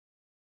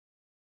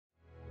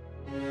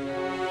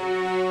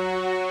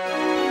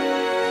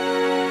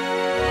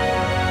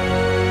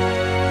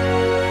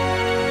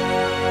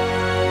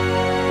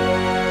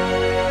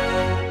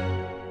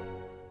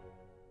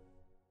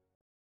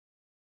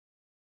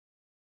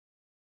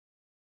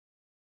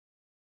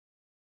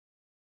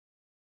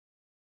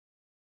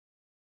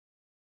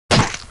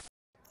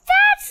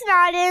That's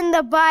not in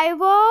the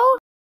Bible.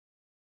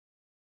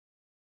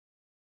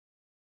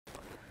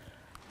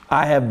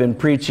 I have been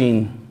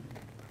preaching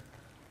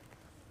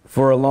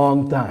for a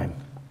long time.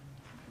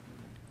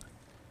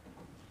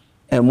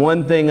 And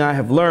one thing I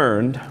have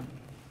learned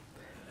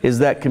is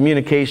that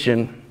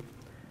communication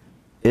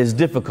is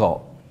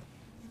difficult.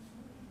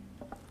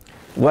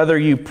 Whether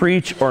you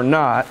preach or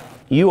not,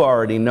 you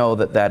already know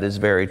that that is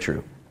very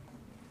true.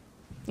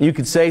 You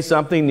could say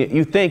something that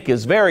you think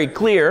is very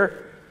clear,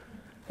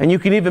 and you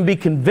can even be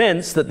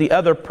convinced that the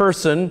other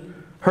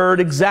person heard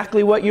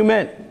exactly what you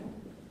meant.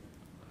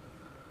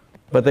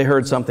 But they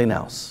heard something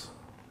else.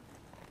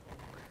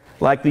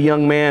 Like the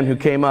young man who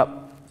came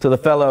up to the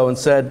fellow and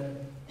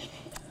said,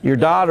 "Your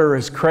daughter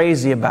is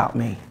crazy about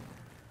me.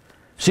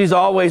 She's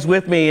always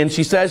with me, and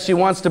she says she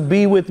wants to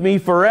be with me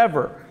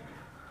forever."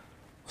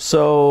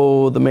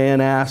 So the man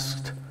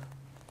asked,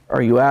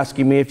 "Are you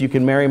asking me if you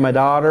can marry my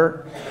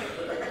daughter?"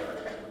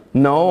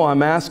 "No,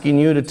 I'm asking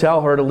you to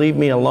tell her to leave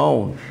me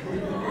alone."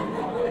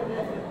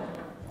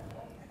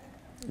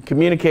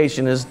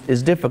 Communication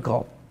is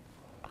difficult.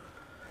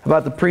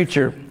 About the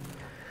preacher,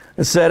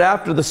 it said,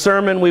 "After the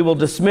sermon we will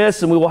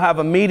dismiss and we will have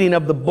a meeting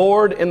of the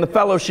board in the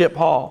fellowship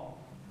hall."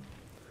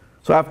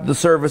 So after the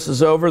service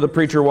is over, the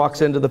preacher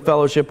walks into the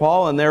fellowship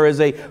hall and there is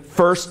a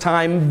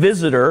first-time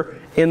visitor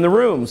in the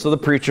room. So the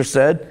preacher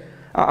said,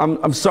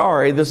 I'm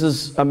sorry, this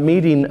is a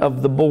meeting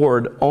of the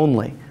board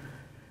only."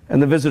 And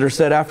the visitor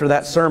said, "After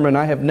that sermon,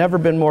 I have never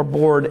been more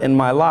bored in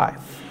my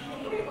life."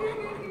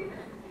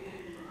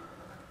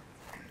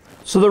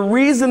 So the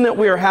reason that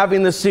we are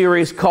having this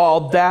series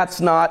called That's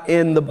Not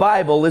in the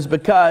Bible is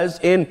because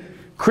in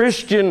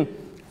Christian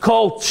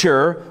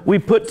culture, we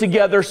put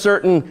together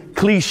certain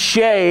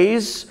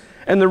cliches,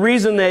 and the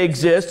reason they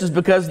exist is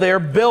because they are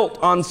built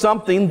on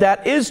something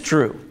that is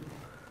true.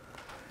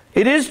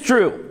 It is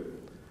true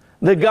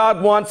that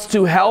God wants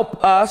to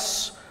help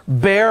us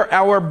bear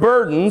our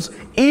burdens,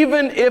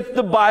 even if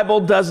the Bible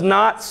does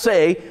not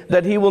say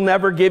that He will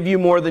never give you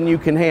more than you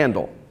can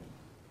handle.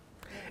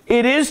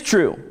 It is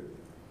true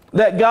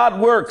that God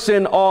works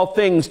in all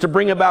things to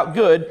bring about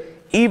good,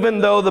 even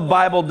though the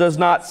Bible does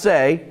not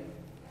say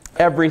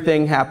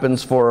everything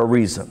happens for a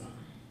reason.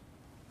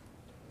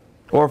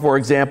 Or, for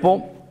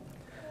example,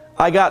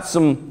 I got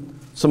some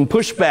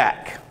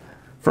pushback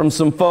from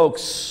some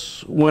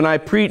folks when I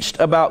preached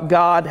about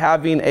God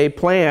having a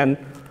plan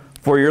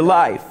for your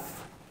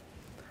life.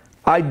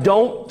 I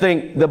don't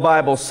think the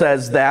Bible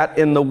says that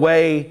in the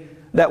way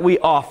that we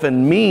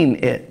often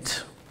mean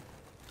it.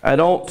 I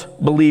don't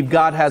believe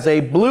God has a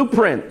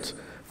blueprint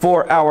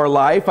for our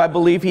life. I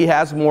believe He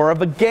has more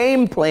of a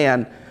game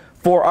plan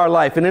for our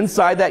life. And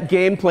inside that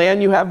game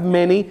plan, you have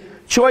many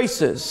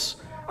choices.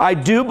 I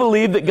do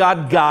believe that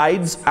God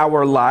guides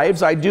our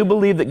lives. I do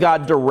believe that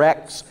God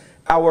directs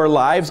our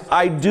lives.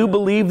 I do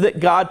believe that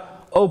God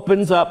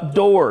opens up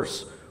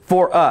doors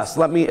for us.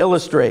 Let me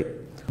illustrate.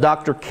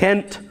 Dr.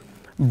 Kent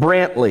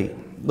Brantley,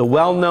 the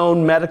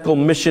well-known medical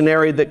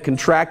missionary that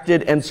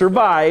contracted and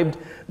survived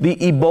the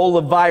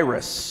Ebola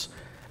virus,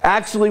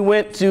 actually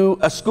went to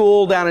a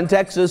school down in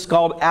Texas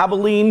called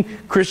Abilene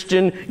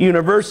Christian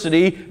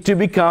University to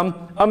become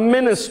a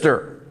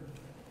minister.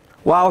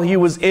 While he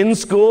was in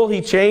school, he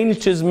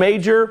changed his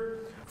major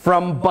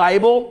from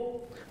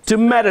Bible to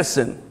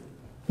medicine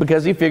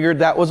because he figured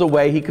that was a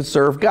way he could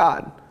serve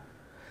God.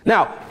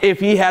 Now, if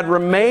he had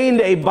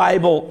remained a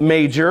Bible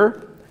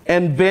major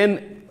and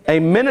been a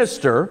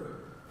minister,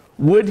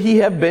 would he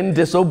have been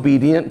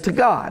disobedient to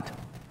God?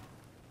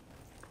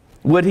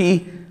 Would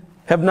he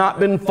have not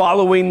been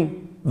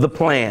following the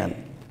plan?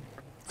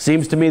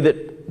 Seems to me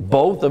that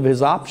both of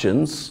his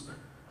options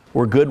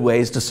were good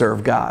ways to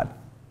serve God.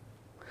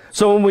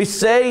 So when we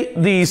say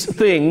these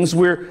things,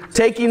 we're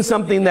taking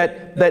something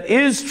that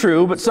is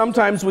true, but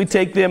sometimes we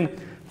take them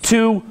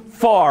too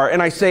far.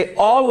 And I say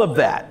all of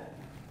that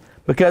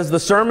because the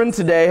sermon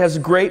today has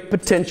great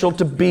potential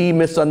to be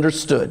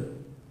misunderstood.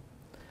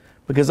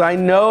 Because I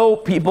know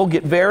people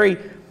get very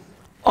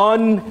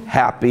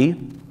unhappy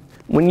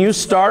when you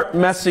start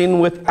messing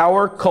with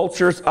our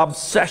culture's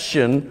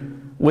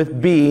obsession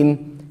with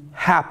being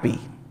happy.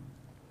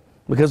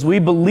 Because we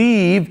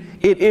believe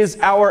it is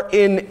our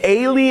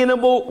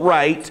inalienable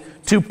right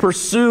to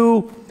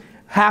pursue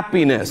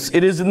happiness.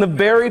 It is in the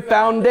very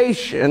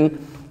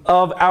foundation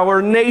of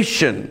our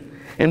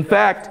nation. In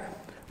fact,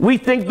 we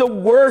think the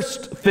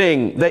worst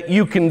thing that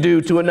you can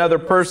do to another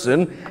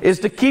person is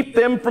to keep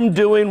them from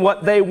doing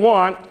what they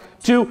want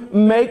to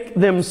make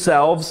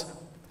themselves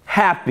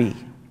happy.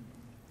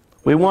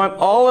 We want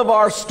all of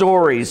our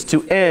stories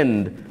to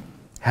end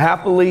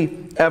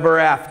happily ever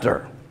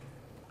after.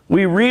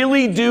 We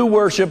really do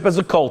worship as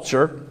a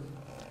culture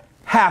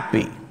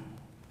happy,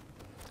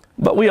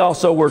 but we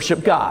also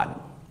worship God.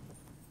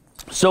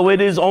 So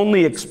it is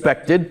only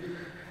expected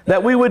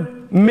that we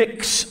would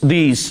mix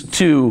these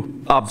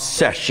two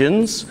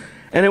obsessions,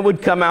 and it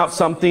would come out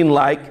something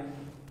like,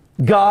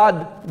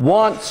 God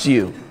wants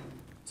you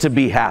to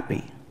be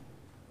happy.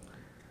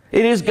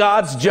 It is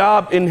God's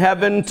job in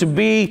heaven to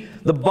be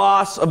the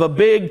boss of a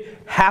big,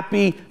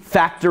 happy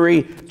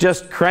factory,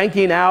 just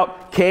cranking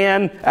out out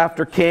can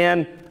after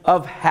can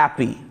of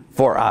happy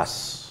for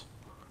us.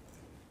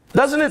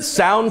 Doesn't it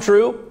sound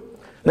true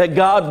that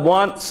God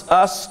wants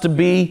us to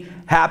be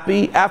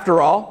happy?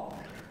 After all,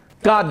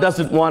 God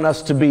doesn't want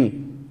us to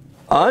be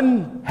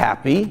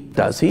unhappy,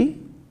 does He?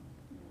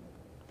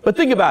 But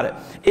think about it.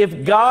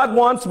 If God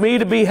wants me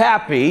to be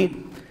happy,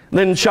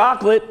 then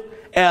chocolate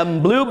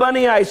and Blue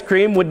Bunny ice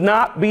cream would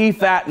not be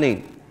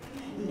fattening.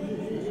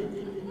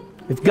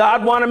 If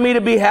God wanted me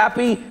to be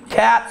happy,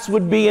 cats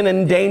would be an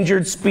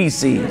endangered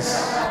species.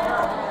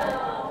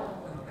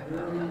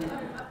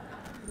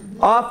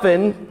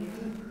 Often,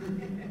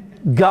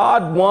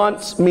 God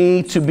wants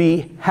me to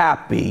be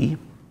happy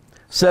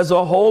says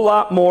a whole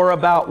lot more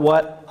about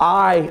what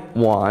I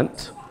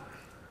want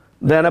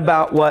than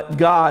about what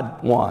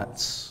God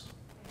wants.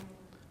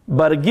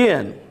 But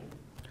again,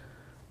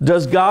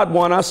 does God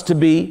want us to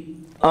be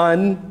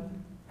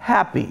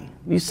unhappy?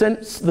 You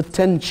sense the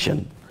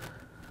tension.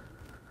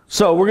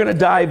 So we're going to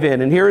dive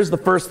in, and here is the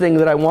first thing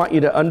that I want you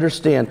to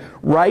understand.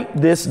 Write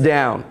this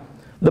down.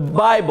 The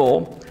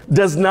Bible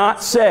does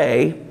not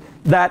say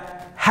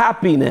that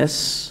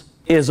happiness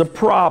is a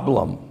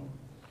problem.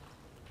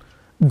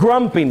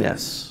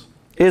 Grumpiness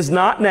is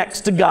not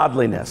next to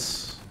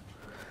godliness.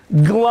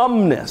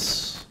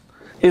 Glumness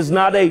is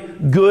not a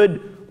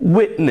good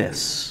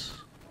witness.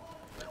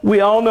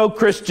 We all know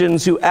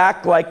Christians who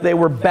act like they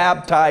were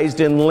baptized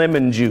in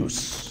lemon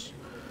juice,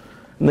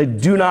 and they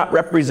do not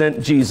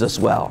represent Jesus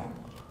well.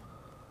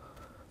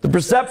 The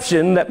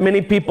perception that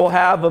many people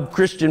have of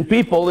Christian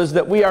people is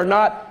that we are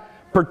not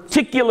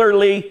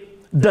particularly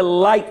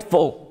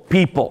delightful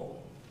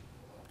people.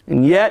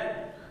 And yet,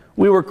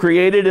 we were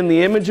created in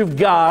the image of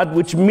God,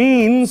 which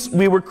means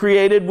we were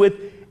created with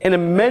an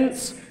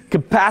immense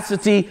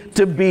capacity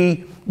to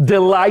be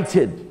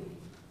delighted.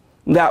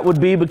 That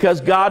would be because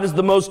God is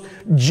the most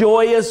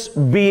joyous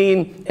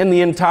being in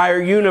the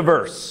entire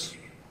universe.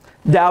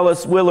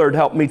 Dallas Willard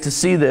helped me to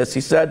see this.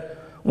 He said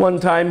one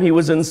time he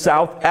was in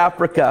South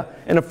Africa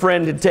and a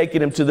friend had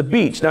taken him to the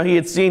beach. Now he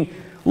had seen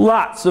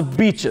lots of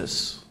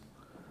beaches,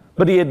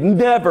 but he had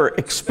never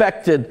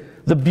expected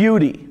the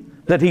beauty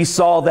that he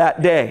saw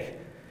that day.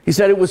 He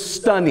said it was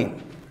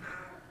stunning.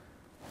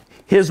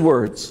 His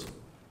words,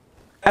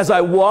 "As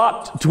I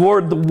walked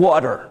toward the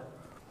water,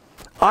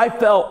 I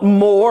felt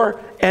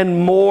more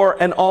and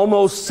more an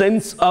almost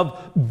sense of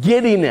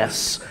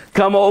giddiness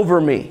come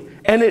over me.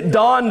 And it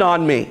dawned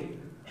on me,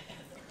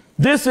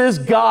 this is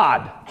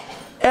God.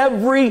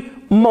 Every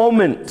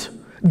moment,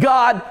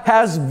 God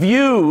has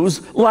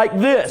views like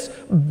this,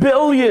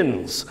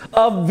 billions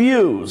of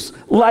views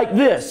like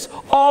this,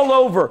 all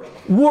over,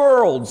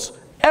 worlds,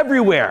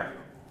 everywhere.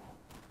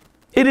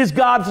 It is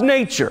God's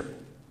nature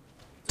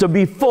to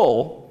be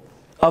full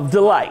of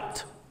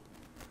delight.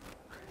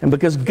 And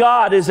because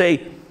God is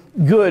a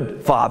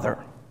good Father,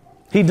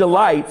 He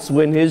delights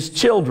when His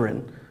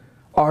children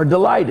are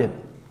delighted.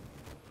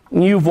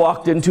 And you've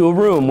walked into a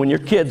room when your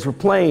kids were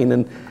playing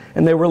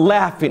and they were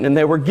laughing and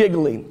they were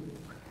giggling.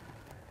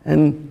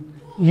 And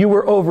you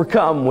were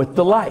overcome with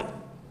delight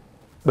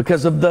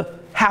because of the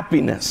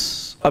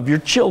happiness of your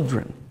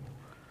children.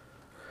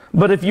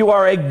 But if you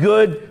are a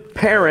good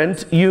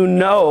parent, you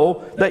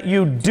know that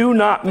you do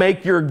not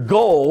make your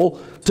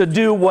goal to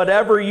do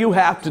whatever you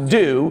have to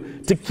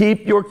do to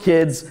keep your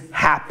kids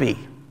happy.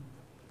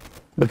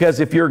 Because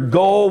if your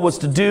goal was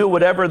to do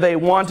whatever they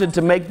wanted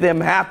to make them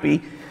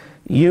happy,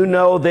 you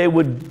know they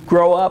would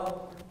grow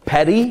up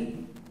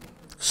petty,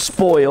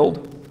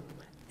 spoiled,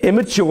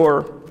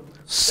 immature,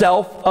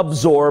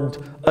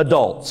 self-absorbed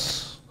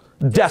adults,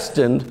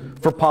 destined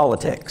for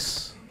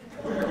politics.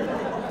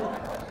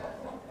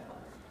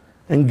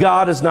 And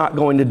God is not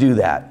going to do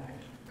that.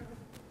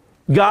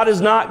 God is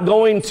not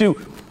going to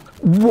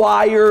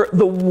wire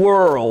the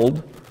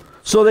world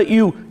so that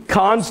you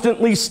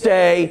constantly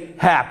stay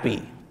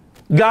happy.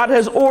 God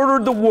has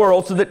ordered the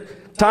world so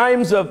that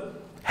times of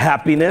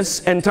happiness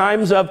and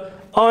times of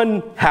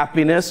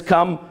unhappiness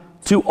come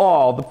to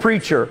all. The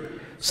preacher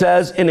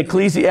says in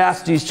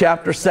Ecclesiastes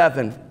chapter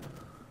 7,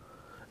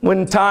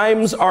 when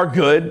times are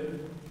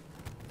good,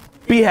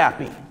 be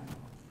happy.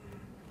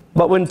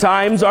 But when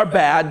times are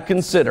bad,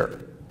 consider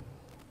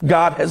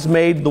God has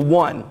made the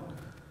one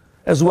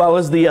as well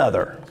as the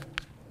other.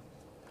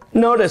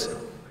 Notice,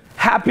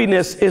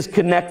 happiness is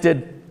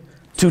connected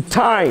to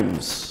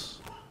times.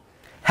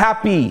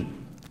 Happy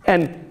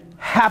and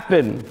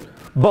happen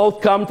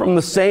both come from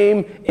the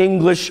same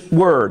English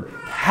word,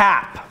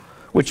 hap,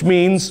 which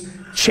means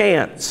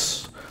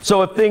chance.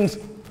 So if things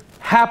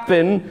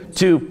happen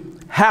to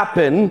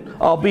happen,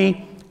 I'll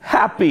be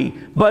happy.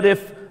 But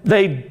if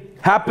they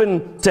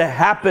happen to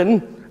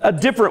happen a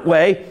different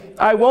way,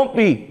 I won't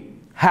be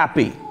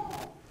happy.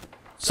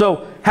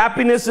 So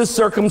happiness is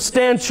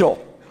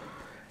circumstantial,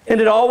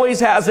 and it always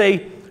has a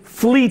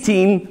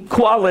fleeting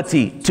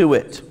quality to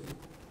it.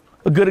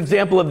 A good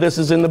example of this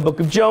is in the book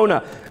of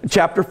Jonah,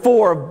 chapter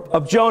 4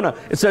 of Jonah.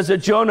 It says that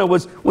Jonah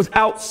was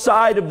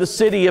outside of the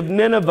city of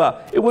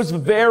Nineveh. It was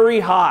very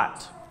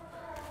hot.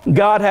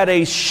 God had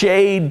a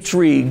shade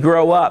tree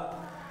grow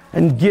up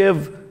and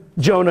give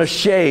Jonah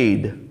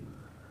shade.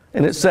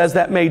 And it says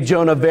that made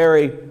Jonah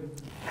very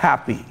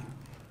happy.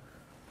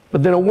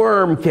 But then a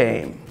worm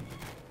came,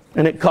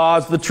 and it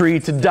caused the tree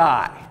to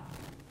die.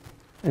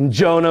 And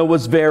Jonah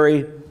was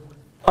very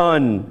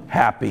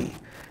unhappy.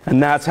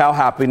 And that's how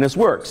happiness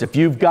works. If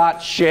you've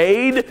got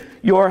shade,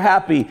 you're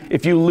happy.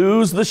 If you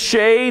lose the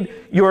shade,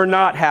 you're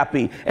not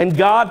happy. And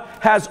God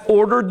has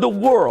ordered the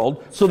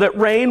world so that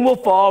rain will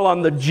fall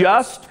on the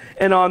just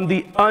and on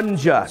the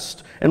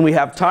unjust. And we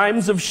have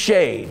times of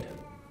shade,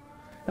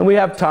 and we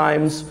have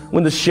times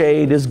when the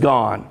shade is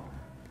gone.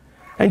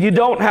 And you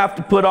don't have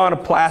to put on a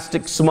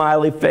plastic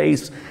smiley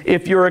face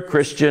if you're a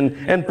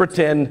Christian and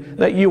pretend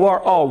that you are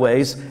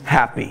always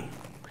happy.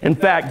 In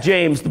fact,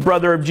 James, the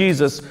brother of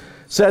Jesus,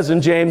 says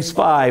in James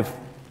 5,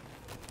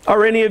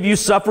 are any of you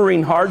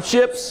suffering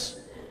hardships?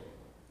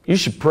 You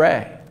should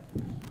pray.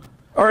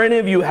 Are any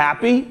of you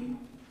happy?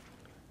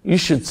 You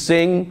should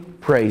sing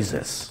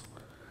praises.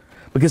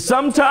 Because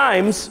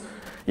sometimes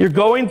you're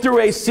going through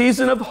a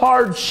season of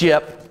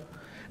hardship,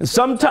 and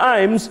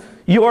sometimes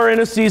you are in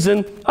a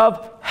season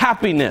of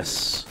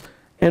happiness.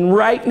 And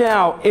right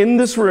now, in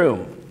this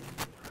room,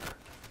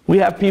 we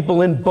have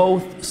people in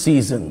both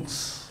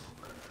seasons.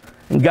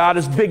 And God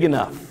is big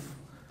enough.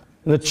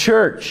 And the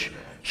church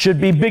should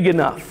be big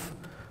enough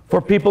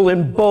for people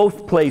in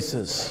both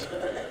places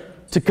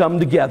to come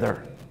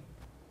together.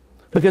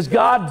 Because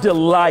God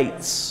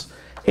delights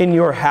in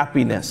your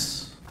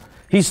happiness.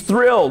 He's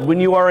thrilled when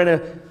you are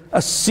in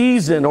a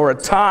season or a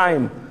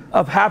time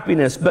of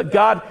happiness. But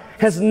God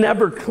has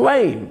never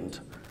claimed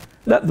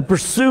that the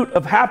pursuit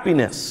of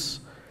happiness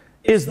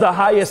is the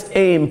highest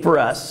aim for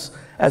us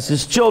as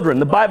His children.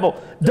 The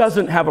Bible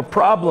doesn't have a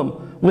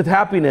problem with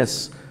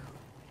happiness.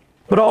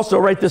 But also,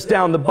 write this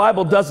down, the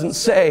Bible doesn't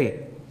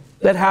say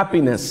that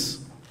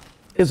happiness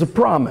is a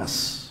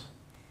promise.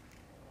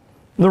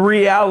 The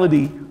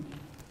reality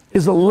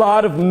is a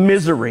lot of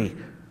misery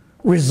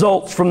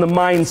results from the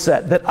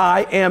mindset that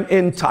I am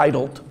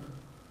entitled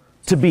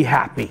to be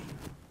happy.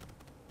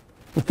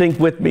 Think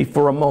with me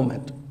for a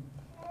moment.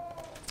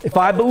 If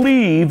I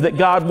believe that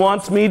God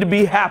wants me to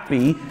be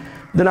happy,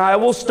 then I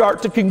will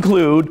start to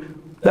conclude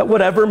that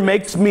whatever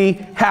makes me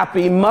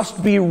happy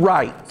must be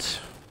right.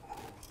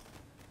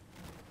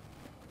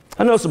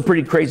 I know some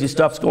pretty crazy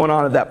stuff's going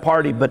on at that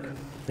party, but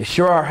they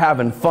sure are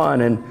having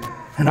fun,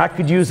 and I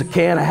could use a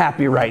can of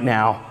happy right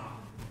now.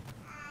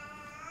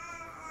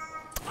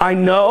 I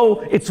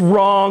know it's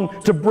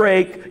wrong to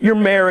break your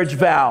marriage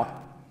vow,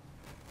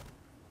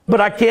 but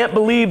I can't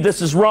believe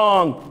this is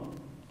wrong.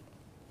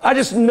 I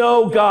just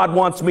know God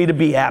wants me to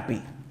be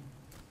happy.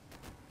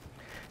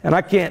 And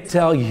I can't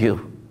tell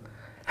you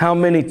how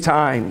many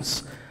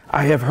times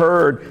I have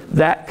heard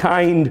that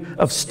kind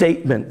of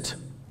statement.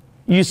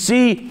 You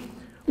see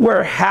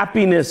where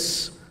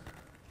happiness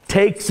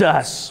takes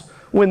us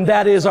when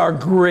that is our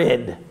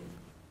grid.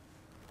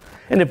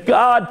 And if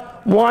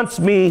God wants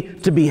me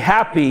to be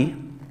happy,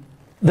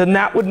 then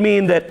that would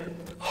mean that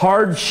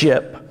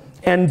hardship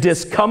and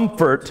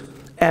discomfort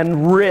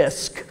and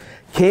risk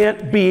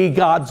can't be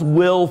God's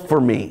will for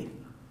me.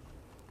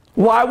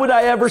 Why would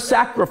I ever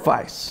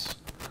sacrifice?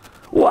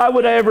 Why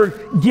would I ever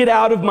get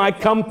out of my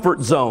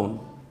comfort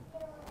zone?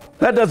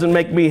 That doesn't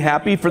make me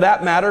happy, for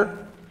that matter.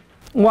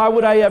 Why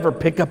would I ever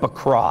pick up a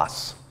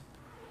cross?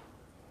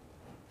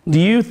 Do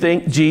you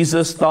think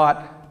Jesus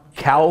thought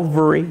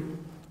Calvary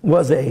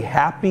was a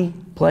happy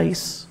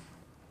place?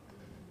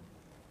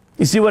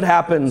 You see what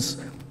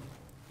happens?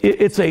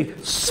 It's a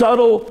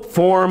subtle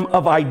form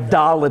of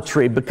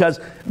idolatry, because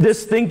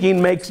this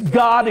thinking makes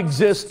God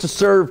exist to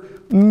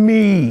serve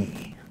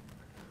me,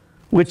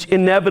 which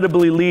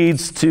inevitably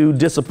leads to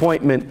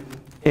disappointment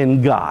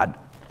in God.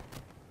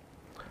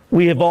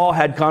 We have all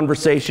had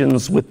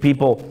conversations with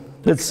people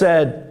that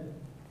said,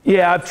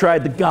 yeah, I've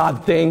tried the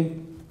God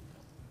thing.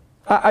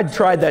 I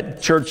tried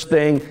that church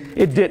thing.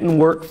 It didn't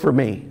work for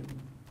me.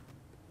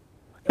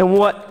 And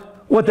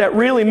what that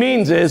really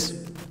means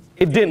is,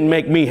 it didn't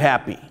make me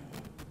happy.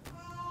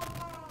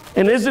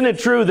 And isn't it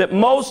true that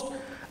most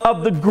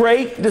of the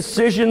great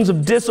decisions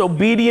of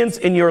disobedience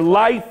in your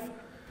life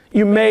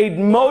you made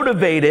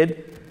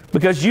motivated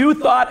because you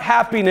thought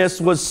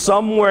happiness was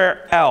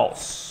somewhere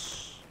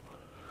else?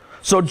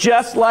 So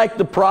just like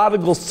the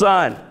prodigal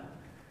son,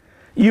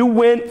 you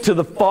went to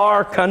the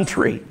far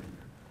country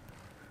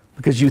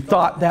because you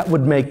thought that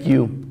would make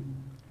you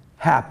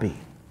happy.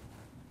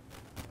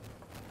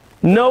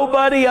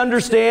 Nobody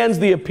understands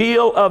the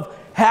appeal of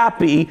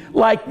happy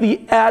like the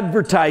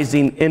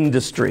advertising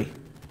industry.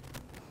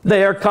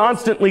 They are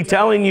constantly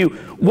telling you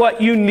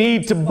what you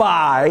need to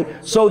buy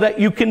so that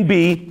you can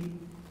be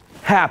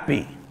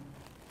happy.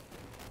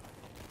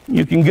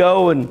 You can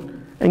go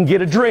and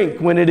get a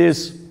drink when it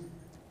is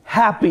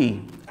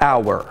happy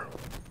hour.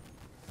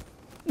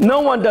 No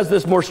one does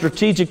this more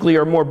strategically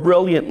or more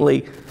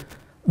brilliantly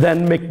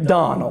than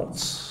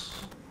McDonald's,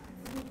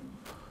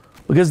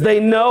 because they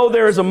know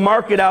there is a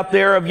market out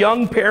there of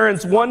young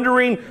parents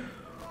wondering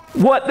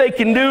what they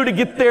can do to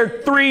get their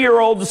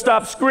 3-year-old to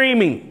stop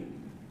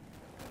screaming.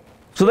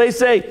 So they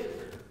say,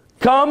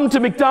 come to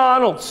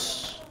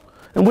McDonald's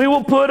and we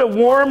will put a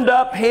warmed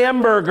up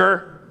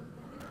hamburger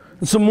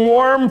some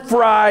warm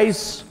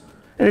fries,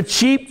 and a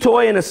cheap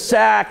toy in a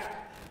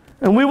sack,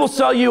 and we will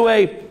sell you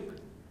a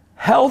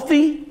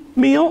healthy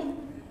meal?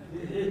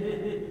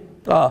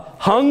 A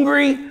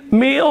hungry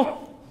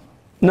meal?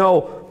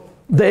 No,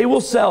 they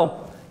will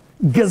sell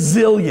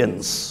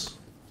gazillions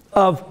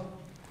of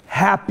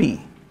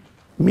happy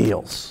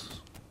meals.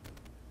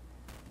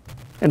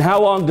 And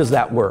how long does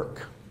that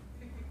work?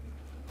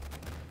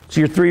 So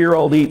your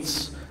 3-year-old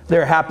eats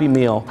their Happy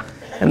Meal,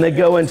 and they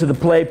go into the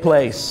play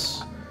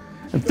place.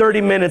 And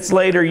 30 minutes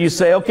later, you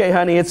say, okay,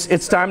 honey,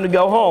 it's time to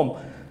go home.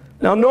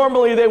 Now,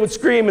 normally they would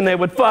scream and they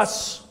would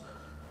fuss,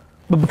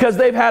 but because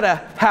they've had a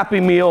Happy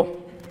Meal,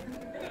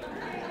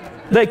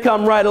 they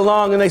come right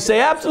along and they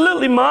say,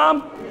 absolutely,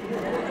 Mom.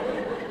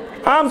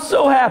 I'm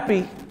so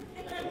happy.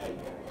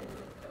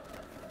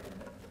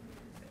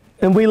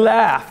 And we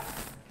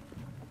laugh.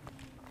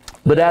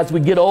 But as we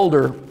get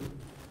older,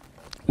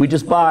 we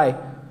just buy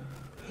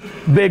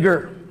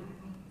bigger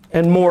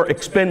and more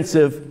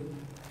expensive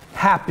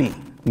Happy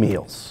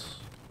Meals.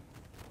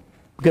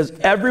 Because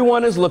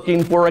everyone is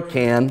looking for a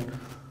can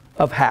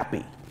of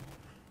Happy.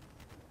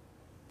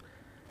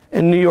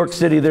 In New York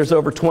City, there's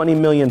over 20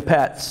 million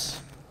pets.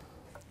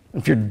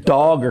 If your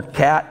dog or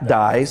cat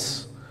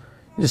dies,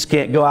 you just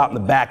can't go out in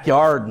the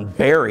backyard and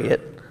bury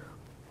it.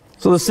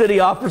 So the city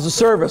offers a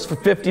service for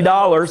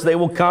 $50. They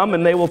will come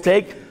and they will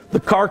take the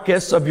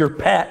carcass of your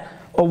pet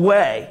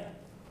away.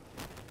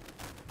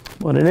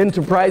 But an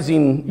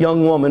enterprising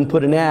young woman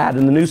put an ad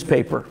in the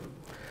newspaper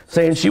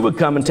saying she would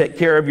come and take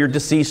care of your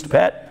deceased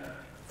pet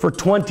for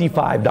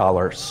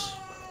 $25.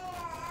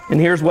 And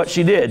here's what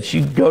she did.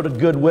 She'd go to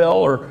Goodwill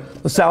or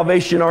the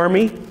Salvation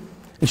Army,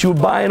 and she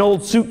would buy an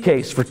old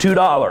suitcase for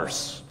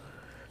 $2.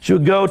 She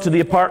would go to the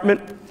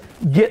apartment,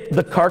 get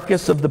the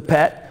carcass of the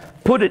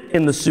pet, put it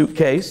in the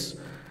suitcase,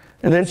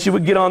 and then she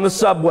would get on the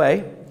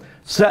subway,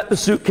 set the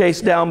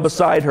suitcase down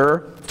beside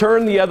her,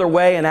 turn the other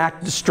way and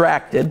act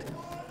distracted,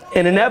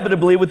 and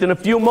inevitably, within a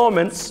few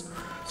moments,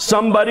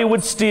 somebody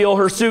would steal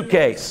her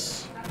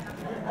suitcase.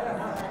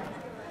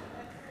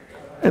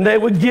 And they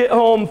would get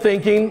home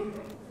thinking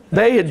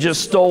they had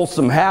just stole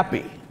some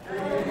Happy.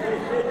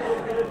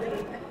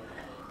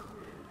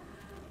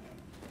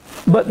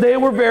 But they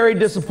were very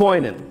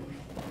disappointed.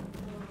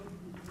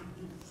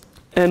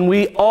 And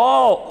we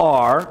all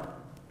are,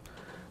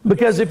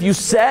 because if you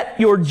set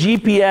your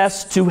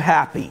GPS to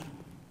Happy,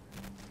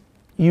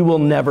 you will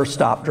never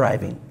stop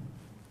driving.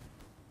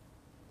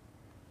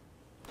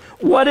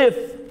 What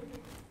if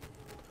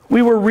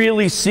we were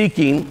really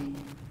seeking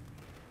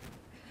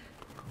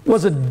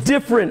was a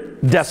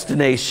different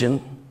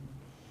destination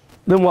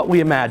than what we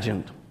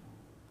imagined?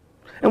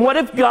 And what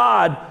if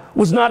God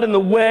was not in the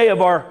way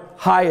of our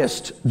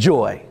highest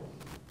joy,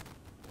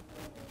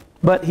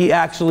 but He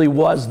actually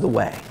was the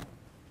way?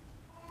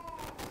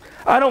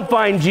 I don't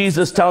find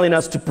Jesus telling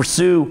us to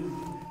pursue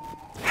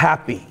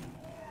Happy.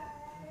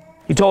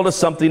 He told us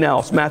something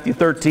else. Matthew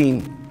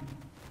 13.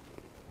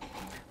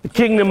 The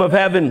kingdom of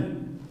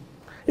heaven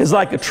is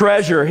like a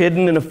treasure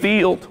hidden in a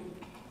field.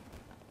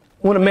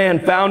 When a man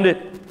found it,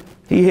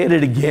 he hid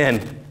it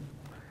again.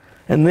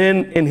 And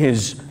then in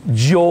his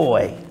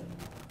joy,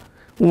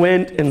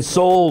 went and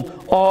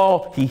sold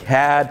all he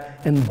had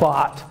and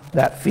bought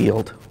that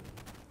field.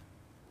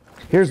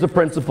 Here's the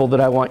principle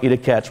that I want you to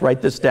catch.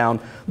 Write this down.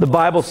 The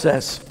Bible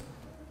says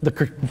the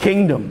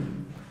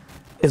kingdom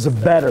is a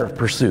better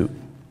pursuit.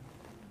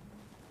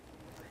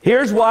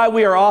 Here's why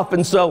we are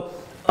often so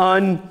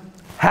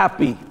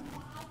unhappy.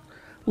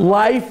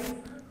 Life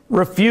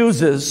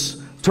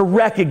refuses to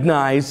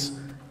recognize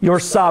your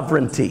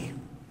sovereignty.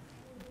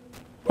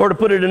 Or to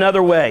put it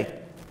another way,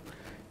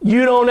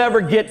 you don't ever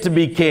get to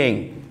be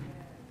king.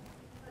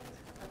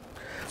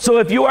 So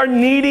if you are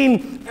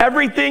needing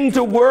everything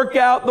to work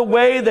out the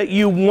way that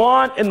you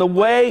want, and the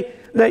way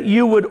that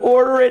you would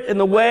order it, and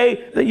the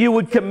way that you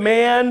would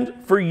command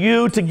for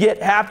you to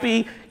get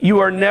happy, you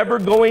are never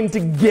going to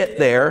get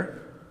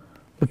there,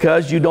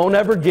 because you don't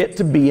ever get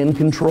to be in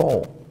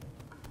control.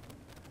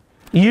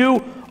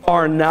 You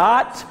are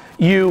not,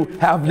 you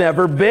have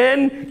never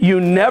been, you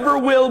never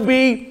will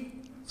be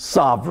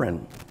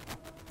sovereign.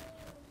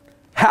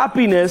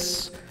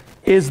 Happiness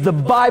is the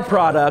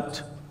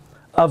byproduct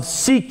of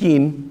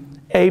seeking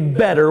a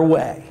better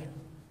way.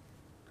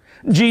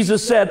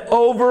 Jesus said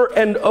over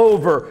and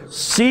over,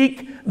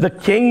 seek the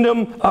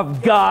kingdom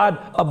of God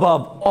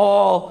above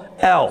all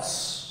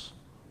else.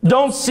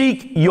 Don't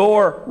seek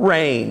your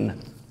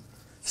reign.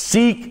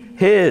 Seek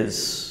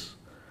His.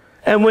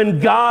 And when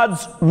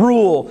God's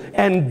rule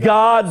and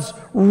God's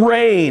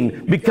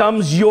reign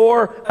becomes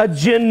your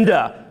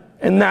agenda,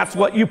 and that's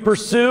what you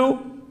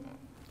pursue,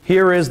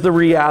 here is the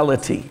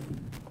reality.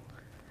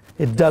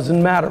 It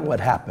doesn't matter what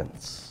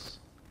happens.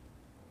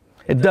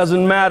 It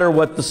doesn't matter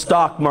what the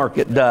stock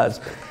market does.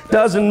 It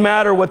doesn't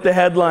matter what the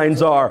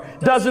headlines are.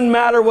 It doesn't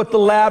matter what the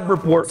lab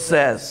report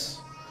says.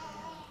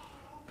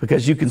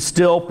 Because you can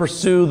still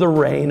pursue the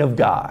reign of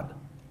God.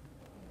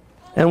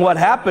 And what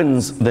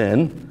happens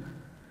then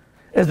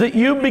is that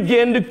you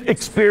begin to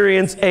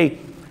experience a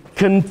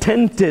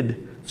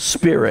contented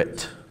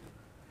spirit,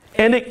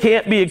 and it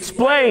can't be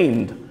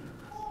explained,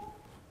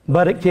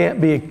 but it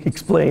can't be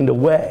explained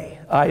away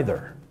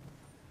either.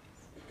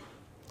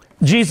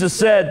 Jesus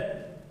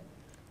said,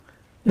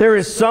 there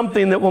is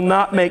something that will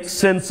not make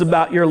sense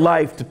about your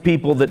life to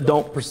people that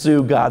don't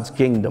pursue God's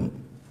kingdom.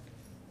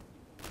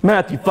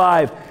 Matthew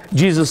 5,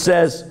 Jesus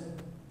says,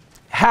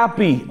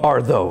 happy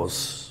are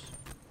those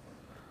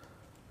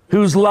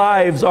whose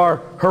lives are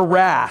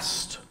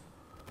harassed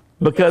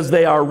because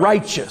they are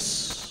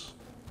righteous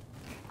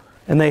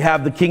and they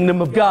have the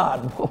kingdom of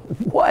God.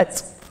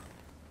 What?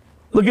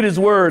 Look at his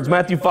words,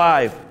 Matthew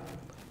 5.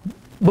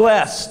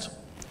 Blessed,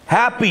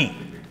 happy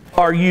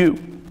are you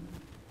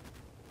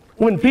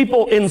when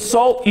people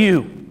insult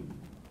you,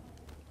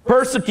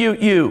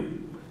 persecute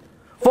you,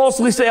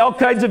 falsely say all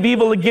kinds of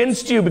evil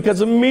against you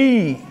because of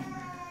me.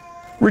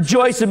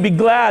 Rejoice and be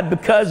glad,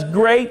 because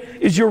great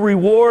is your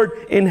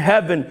reward in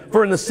heaven.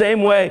 For in the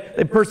same way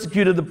they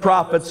persecuted the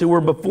prophets who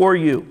were before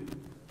you.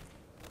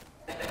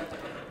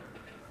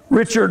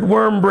 Richard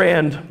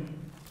Wurmbrand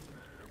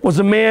was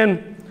a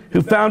man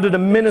who founded a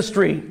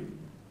ministry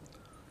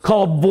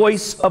called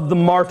Voice of the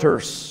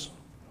Martyrs.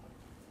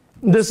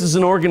 This is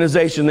an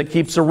organization that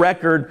keeps a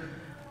record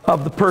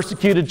of the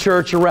persecuted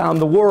church around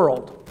the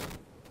world.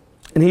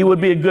 And he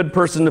would be a good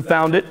person to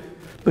found it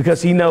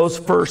because he knows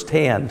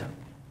firsthand.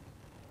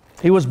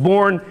 He was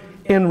born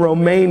in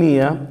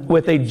Romania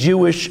with a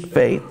Jewish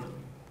faith.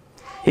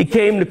 He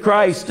came to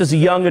Christ as a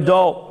young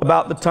adult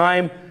about the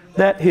time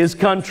that his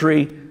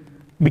country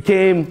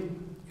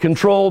became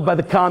controlled by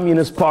the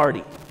Communist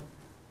Party.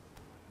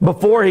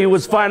 Before he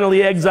was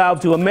finally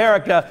exiled to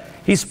America,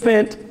 he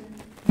spent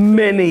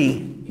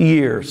many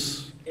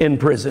years in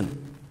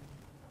prison.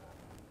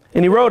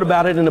 And he wrote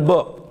about it in a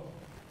book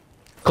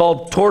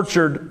called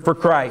Tortured for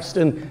Christ.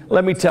 And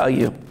let me tell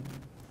you,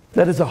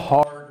 that is a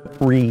hard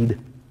read.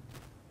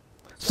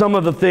 Some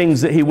of the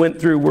things that he went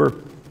through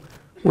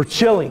were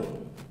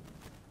chilling.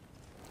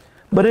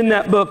 But in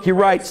that book, he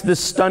writes this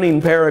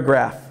stunning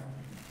paragraph.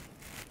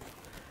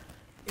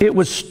 It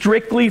was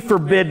strictly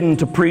forbidden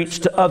to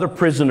preach to other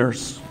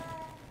prisoners.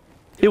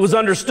 It was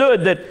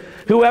understood that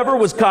whoever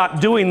was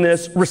caught doing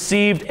this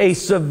received a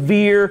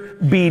severe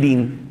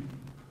beating.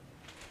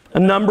 A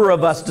number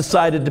of us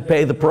decided to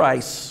pay the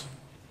price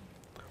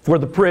for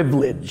the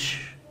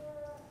privilege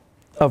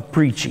of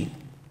preaching.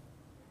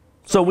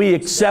 So we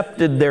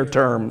accepted their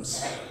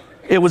terms.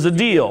 It was a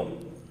deal.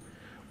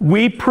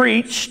 We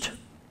preached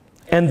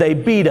and they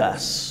beat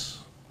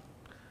us.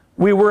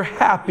 We were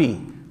happy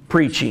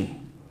preaching.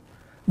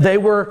 They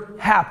were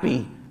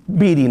happy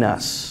beating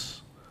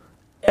us.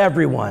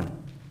 Everyone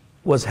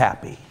was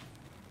happy.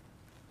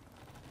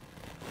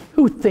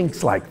 Who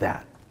thinks like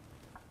that?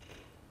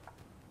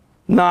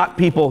 Not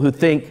people who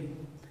think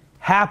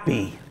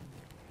happy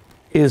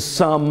is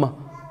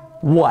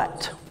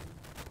somewhat.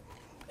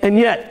 And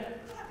yet,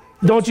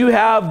 don't you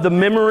have the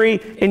memory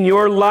in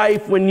your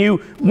life when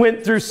you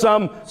went through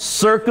some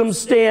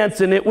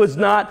circumstance and it was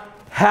not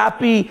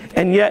happy,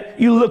 and yet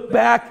you look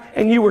back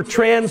and you were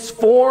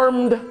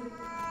transformed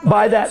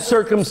by that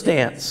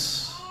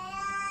circumstance?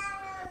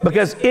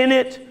 Because in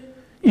it,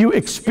 you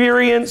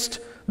experienced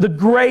the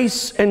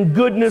grace and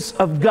goodness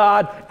of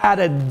God at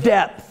a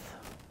depth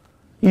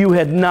you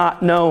had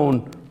not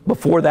known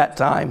before that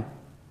time.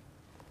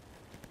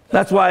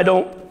 That's why I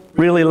don't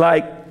really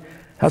like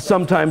how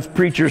sometimes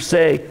preachers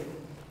say,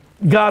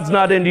 God's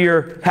not into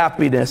your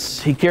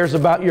happiness. He cares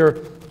about your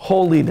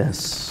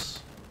holiness.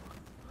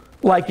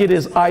 Like it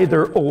is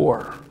either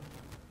or.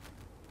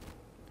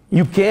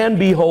 You can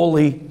be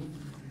holy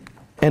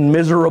and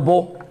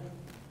miserable,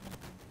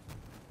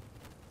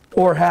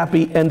 or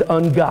happy and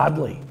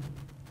ungodly.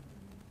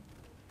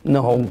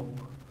 No.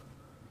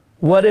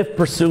 What if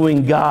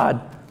pursuing God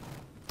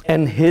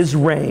and His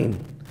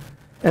reign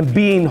and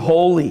being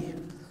holy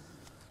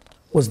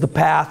was the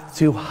path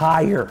to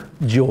higher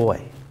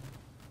joy?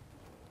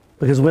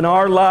 Because when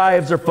our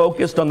lives are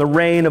focused on the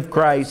reign of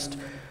Christ,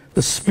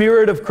 the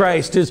Spirit of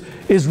Christ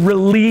is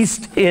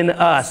released in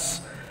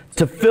us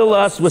to fill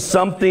us with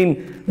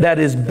something that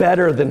is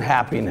better than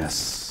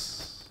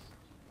happiness.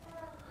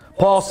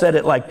 Paul said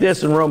it like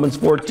this in Romans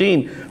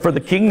 14, for the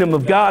kingdom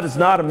of God is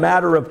not a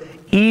matter of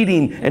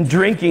eating and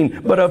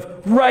drinking, but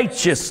of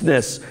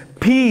righteousness,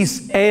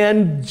 peace,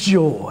 and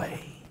joy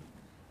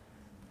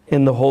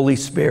in the Holy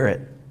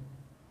Spirit.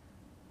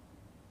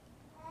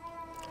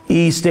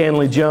 E.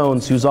 Stanley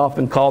Jones, who's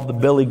often called the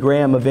Billy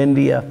Graham of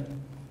India,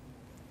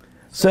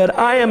 said,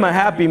 I am a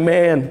happy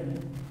man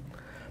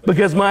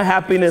because my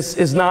happiness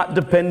is not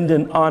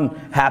dependent on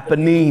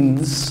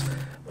happenings,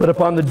 but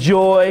upon the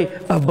joy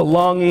of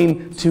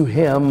belonging to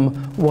Him,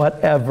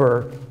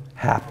 whatever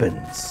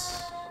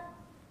happens.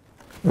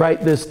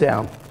 Write this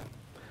down.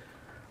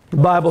 The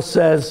Bible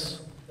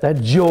says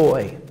that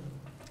joy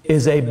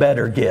is a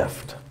better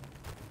gift.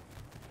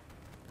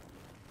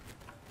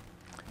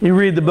 You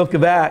read the book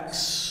of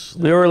Acts,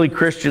 the early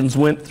Christians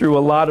went through a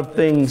lot of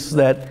things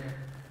that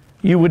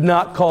you would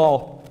not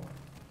call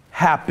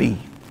happy.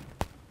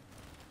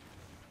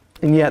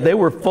 And yet they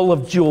were full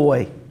of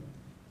joy.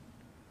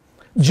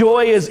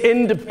 Joy is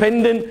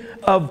independent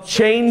of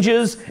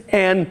changes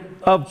and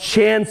of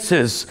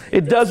chances.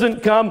 It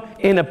doesn't come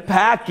in a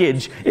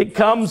package. It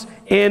comes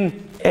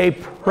in a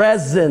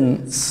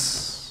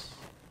presence.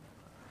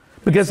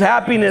 Because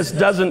happiness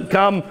doesn't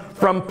come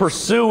from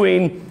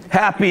pursuing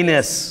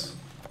happiness.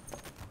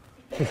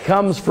 It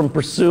comes from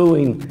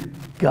pursuing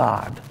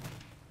God.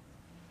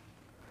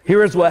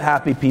 Here is what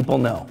happy people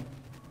know.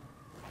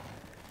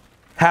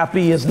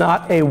 Happy is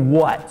not a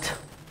what.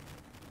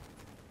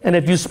 And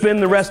if you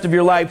spend the rest of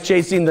your life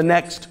chasing the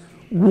next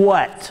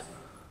what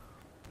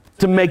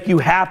to make you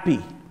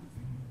happy,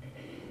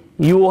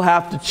 you will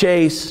have to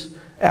chase,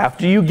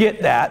 after you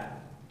get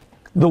that,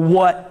 the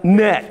what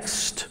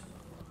next,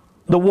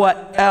 the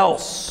what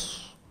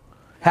else.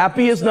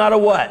 Happy is not a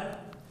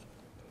what.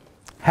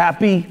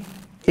 Happy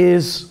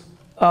is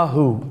a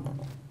who.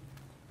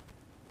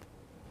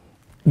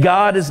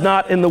 God is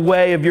not in the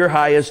way of your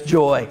highest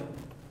joy.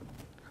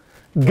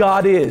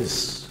 God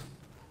is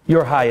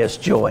your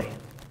highest joy.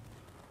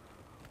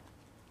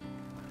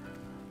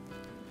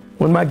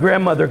 When my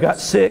grandmother got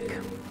sick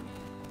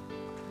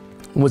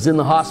and was in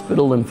the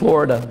hospital in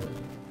Florida,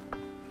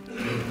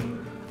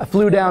 I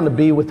flew down to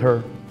be with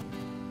her.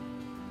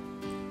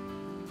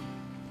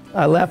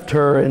 I left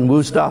her in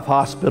Wusthof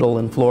Hospital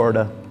in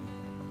Florida.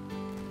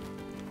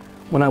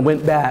 When I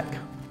went back,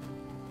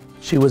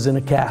 she was in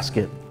a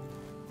casket.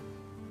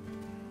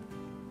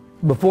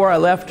 Before I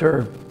left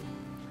her,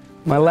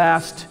 my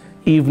last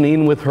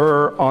evening with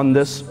her on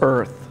this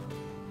earth,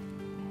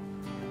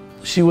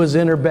 she was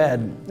in her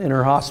bed, in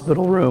her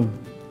hospital room.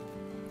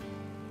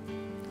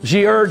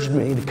 She urged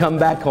me to come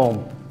back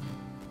home.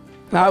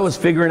 I was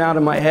figuring out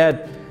in my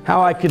head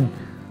how I could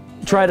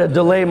try to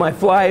delay my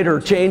flight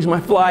or change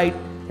my flight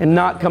and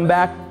not come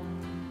back,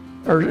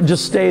 or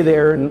just stay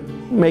there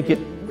and make it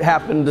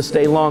happen to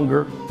stay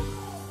longer.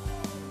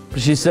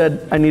 But she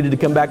said I needed to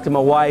come back to my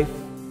wife,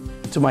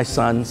 to my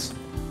sons.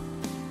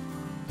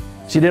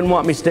 She didn't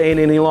want me staying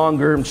any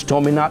longer, and she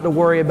told me not to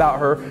worry about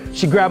her.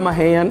 She grabbed my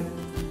hand.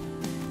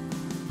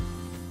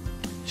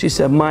 She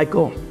said,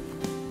 "Michael,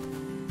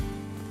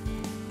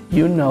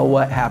 you know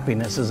what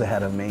happiness is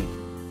ahead of me.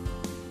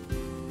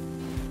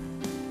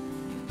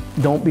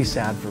 Don't be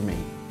sad for me."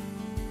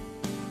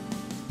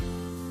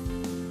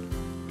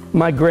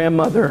 My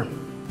grandmother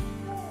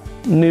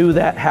knew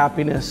that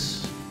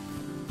happiness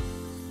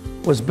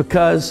was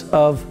because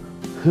of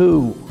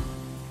who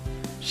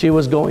she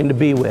was going to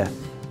be with.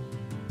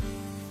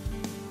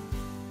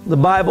 The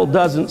Bible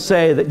doesn't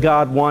say that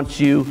God wants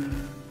you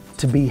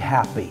to be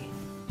happy.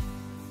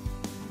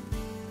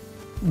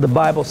 The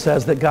Bible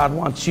says that God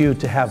wants you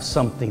to have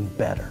something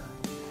better.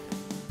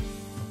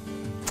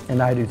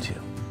 And I do too.